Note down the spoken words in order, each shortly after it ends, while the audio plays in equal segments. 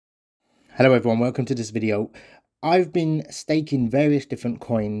Hello everyone, welcome to this video. I've been staking various different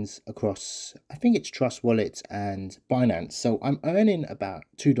coins across, I think it's Trust Wallet and Binance. So I'm earning about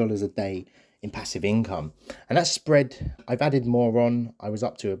 $2 a day in passive income. And that's spread, I've added more on. I was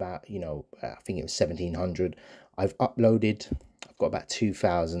up to about, I think it was 1700. I've uploaded, I've got about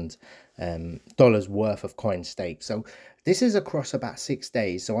 $2,000 dollars worth of coin stake. So this is across about 6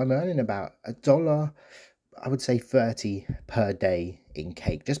 days. So I'm earning about $1, I would say 30 per day in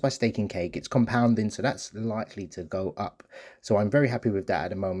cake, just by staking cake. It's compounding, so that's likely to go up. So I'm very happy with that at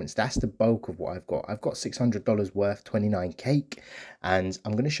the moment. So that's the bulk of what I've got. I've got $600 worth, 29 cake, and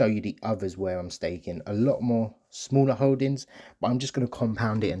I'm going to show you the others where I'm staking a lot more smaller holdings, but I'm just going to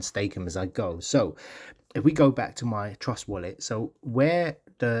compound it and stake them as I go. So if we go back to my Trust Wallet, so where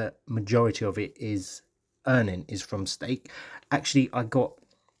the majority of it is earning is from stake. Actually, I got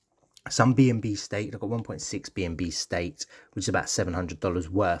some BNB staked. I've got 1.6 BNB staked, which is about $700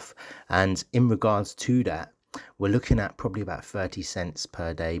 worth. And in regards to that, we're looking at probably about 30 cents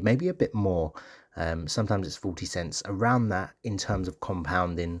per day, maybe a bit more. Sometimes it's 40 cents, around that in terms of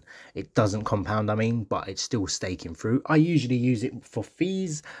compounding. It doesn't compound, but it's still staking through. I usually use it for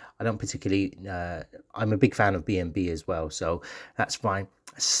fees. I don't particularly, I'm a big fan of BNB as well, so that's fine.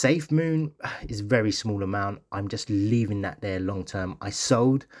 Safe Moon is very small amount. I'm just leaving that there long term. I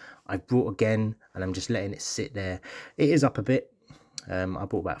sold, I bought again, and I'm just letting it sit there. It is up a bit. I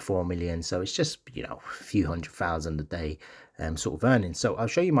bought about 4 million, so it's just, a few $100,000 a day sort of earnings. So I'll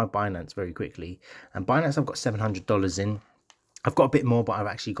show you my Binance very quickly. And Binance, I've got $700 in. I've got a bit more, but I've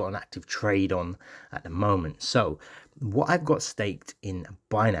actually got an active trade on at the moment. So what I've got staked in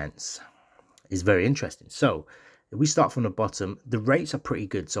Binance is very interesting. So if we start from the bottom, the rates are pretty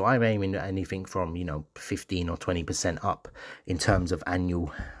good. So I'm aiming at anything from, 15 or 20% up in terms of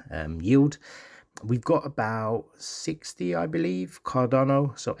annual yield. We've got about 60, I believe,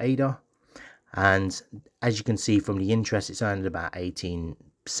 Cardano, so ADA. And as you can see from the interest, it's earned about 18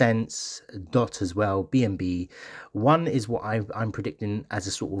 cents. Dot as well, BNB. One is what I'm predicting as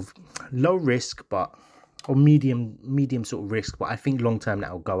a sort of low risk, or medium sort of risk, but I think long term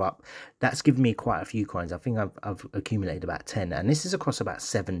that will go up. That's given me quite a few coins. I think I've accumulated about 10, and this is across about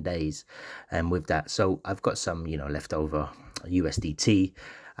 7 days with that. So I've got some leftover USDT,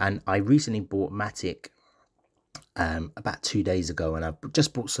 and I recently bought Matic about 2 days ago, and I've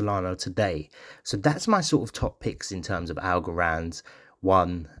just bought Solana today. So that's my sort of top picks in terms of Algorand,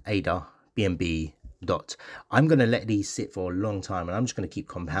 One, ADA, BNB, Dot. I'm going to let these sit for a long time, and I'm just going to keep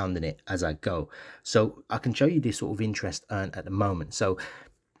compounding it as I go. So I can show you this sort of interest earned at the moment. So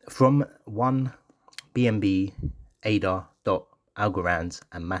from One, BNB, ADA, Dot, Algorand,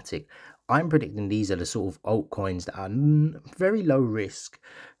 and Matic, I'm predicting these are the sort of altcoins that are very low risk.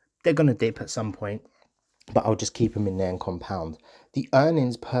 They're going to dip at some point, but I'll just keep them in there and compound. The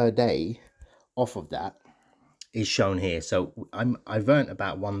earnings per day off of that is shown here. So I've earned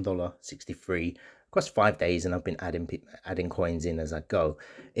about $1.63 across 5 days, and I've been adding coins in as I go.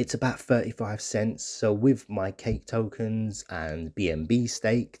 It's about 35 cents. So with my cake tokens and BNB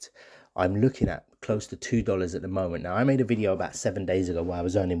staked, I'm looking at close to $2 at the moment. Now, I made a video about 7 days ago where I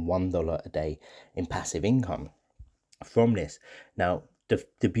was earning $1 a day in passive income from this. Now,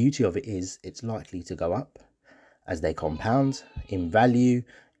 the beauty of it is it's likely to go up as they compound in value,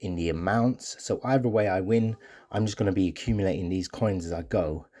 in the amounts. So either way I win, I'm just going to be accumulating these coins as I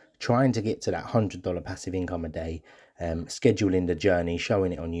go, trying to get to that $100 passive income a day, scheduling the journey,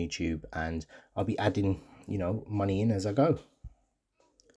 showing it on YouTube, and I'll be adding money in as I go.